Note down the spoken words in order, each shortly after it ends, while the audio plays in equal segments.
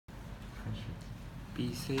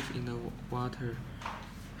be safe in the water.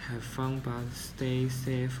 Have fun but stay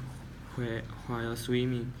safe while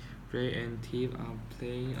swimming. Ray and Steve are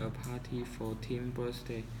planning a party for Tim's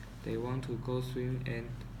birthday. They want to go swim and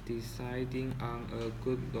deciding on a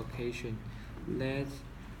good location. Let's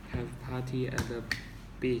have party at the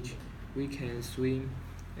beach. We can swim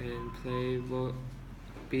and play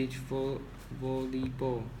beach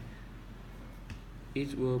volleyball.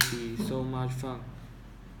 It will be so much fun.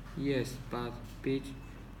 Yes, but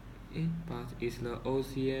is the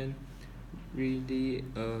ocean really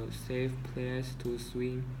a safe place to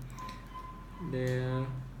swim? There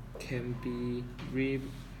can be rip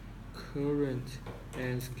currents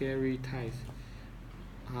and scary tides.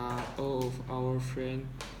 Are all of our friends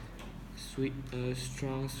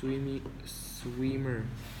strong swimmer?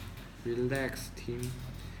 Relax, Tim.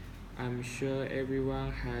 I'm sure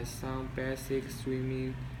everyone has some basic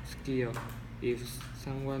swimming skill. If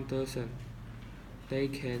someone doesn't, they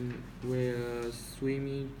can wear a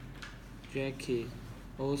swimming jacket.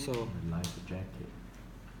 Also,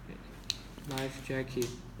 life jacket.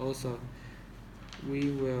 Also,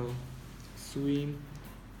 we will swim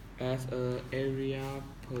as an area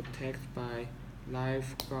protected by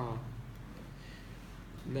lifeguard.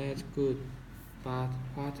 That's good. But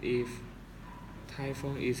what if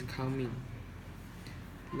typhoon is coming?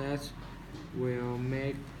 That will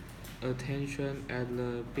make attention at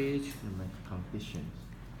the beach. Conditions.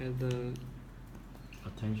 At the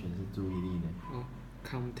attention 是注意力的。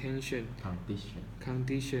condition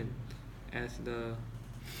at the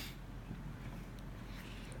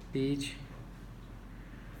beach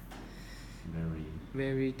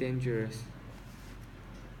very dangerous.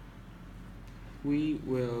 We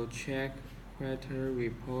will check weather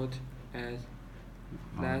report as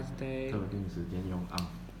last day 特定时间用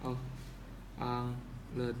on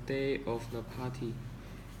the day of the party.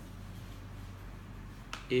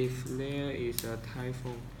 If there is a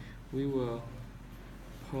typhoon, we will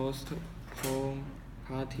postpone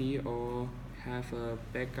party or have a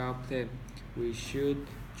backup plan. We should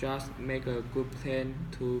just make a good plan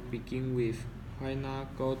to begin with. Why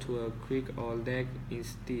not go to a creek or lake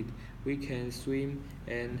instead? We can swim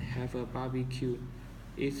and have a barbecue.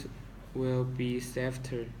 It will be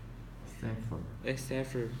safer.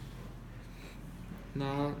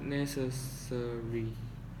 Not necessary.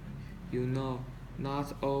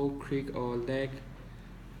 Not all creek or lake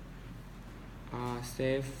are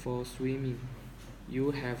safe for swimming.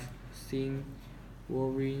 You have seen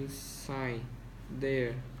warning signs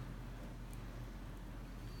there.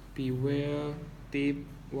 Beware deep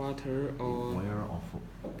water or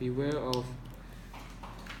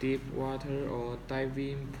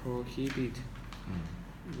diving prohibited.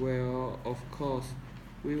 Well, of course,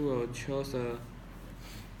 we will choose a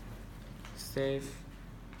safe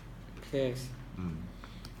place.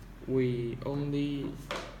 We only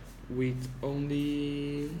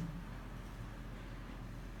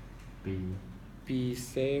be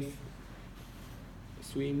safe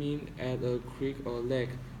swimming at a creek or lake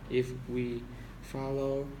if we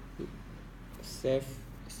follow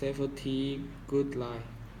safety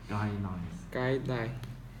guideline.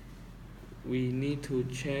 We need to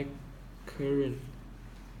check current.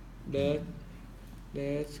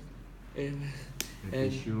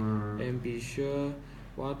 And be sure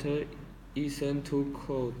water isn't too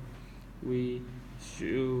cold. We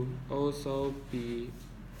should also be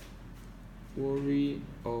wary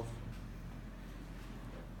of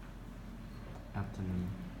afternoon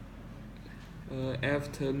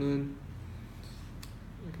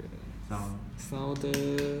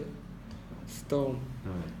thunderstorm.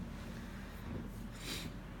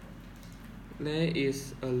 There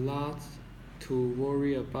is a lot to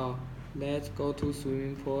worry about. Let's go to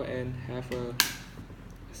swimming pool and have a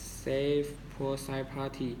safe poolside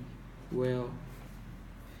party. Well,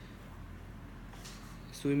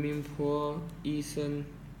 swimming pool isn't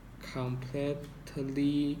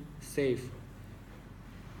completely safe.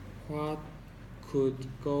 What could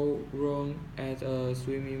go wrong at a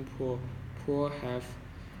swimming pool? Pool have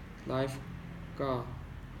lifeguard.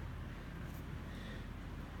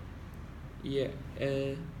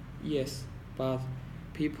 Yes, but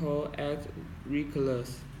people act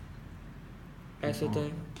reckless.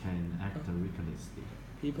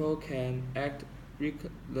 People can act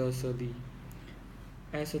recklessly.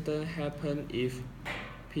 Accidents happen if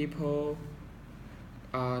people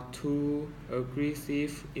are too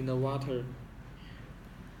aggressive in the water.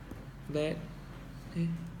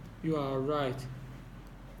 You are right.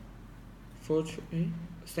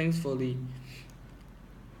 Thankfully,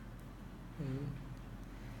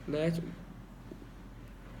 that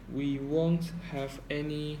we won't have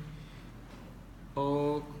any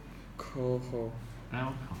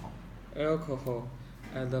alcohol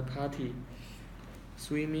at the party.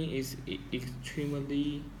 Swimming is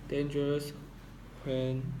extremely dangerous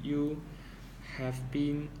when you have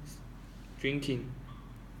been drinking.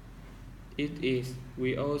 It is.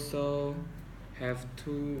 We also have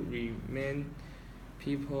to remind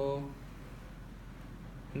people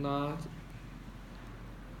not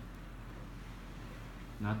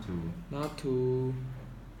to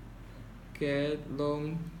get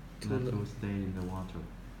long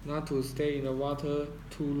not to stay in the water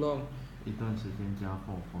too long. 一段时间加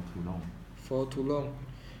for too long.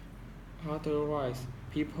 Otherwise,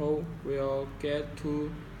 people will get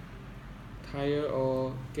too tired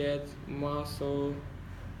or get muscle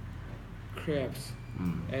cramps,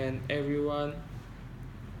 and everyone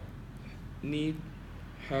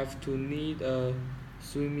have to need a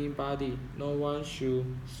swimming buddy. No one should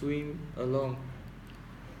swim alone.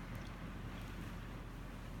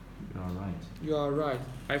 You are right.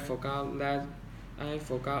 I forgot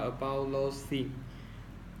about those things.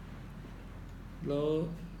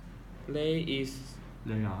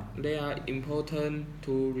 They are important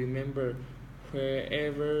to remember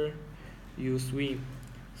wherever you swim.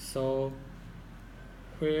 So,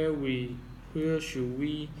 where should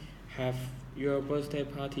we have your birthday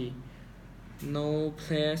party? No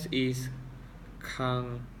place is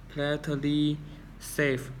completely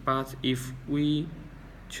safe, but if we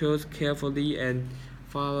choose carefully and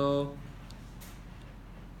follow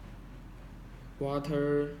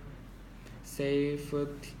water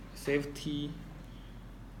safety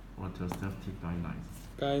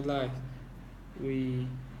guidelines,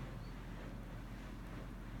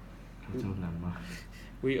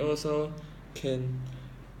 we also can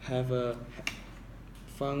have a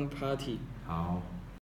fun party. 好。